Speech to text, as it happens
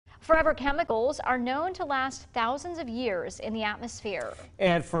Forever chemicals are known to last thousands of years in the atmosphere.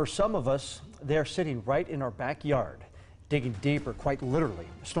 And for some of us, they're sitting right in our backyard, digging deeper, quite literally.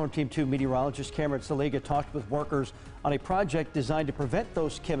 Storm Team 2 meteorologist Cameron Saliga talked with workers on a project designed to prevent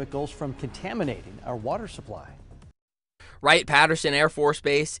those chemicals from contaminating our water supply. Wright-Patterson Air Force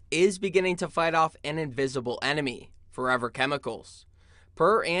Base is beginning to fight off an invisible enemy, forever chemicals.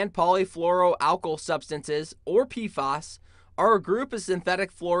 Per- and polyfluoroalkyl substances, or PFAS, are a group of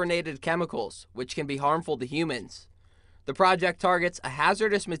synthetic fluorinated chemicals which can be harmful to humans. The project targets a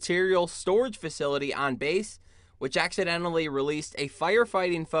hazardous material storage facility on base which accidentally released a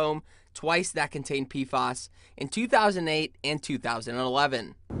firefighting foam twice that contained PFAS in 2008 and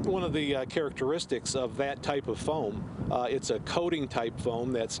 2011. One of the characteristics of that type of foam, it's a coating type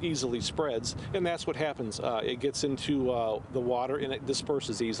foam that's easily spreads, and that's what happens. It gets into the water and it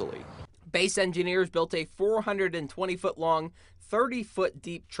disperses easily. Base engineers built a 420-foot long, 30-foot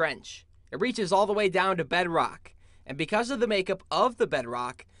deep trench. It reaches all the way down to bedrock, and because of the makeup of the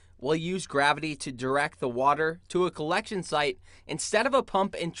bedrock, we'll use gravity to direct the water to a collection site instead of a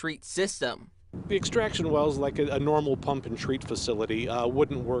pump and treat system. The extraction wells, like a normal pump and treat facility,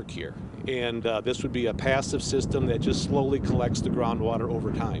 wouldn't work here. And this would be a passive system that just slowly collects the groundwater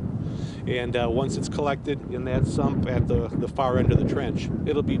over time. And once it's collected in that sump at the far end of the trench,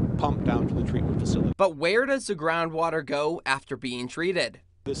 it'll be pumped down to the treatment facility. But where does the groundwater go after being treated?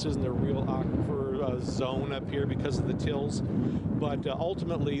 This isn't a real aquifer zone up here because of the tills, but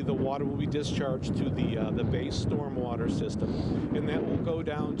ultimately the water will be discharged to the base stormwater system, and that will go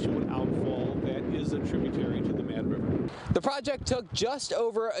down to an outfall that is a tributary to the Mad River. The project took just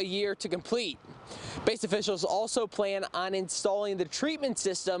over a year to complete. Base officials also plan on installing the treatment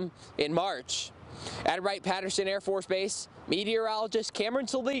system in March. At Wright-Patterson Air Force Base, meteorologist Cameron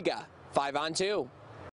Saliga, 5 on 2.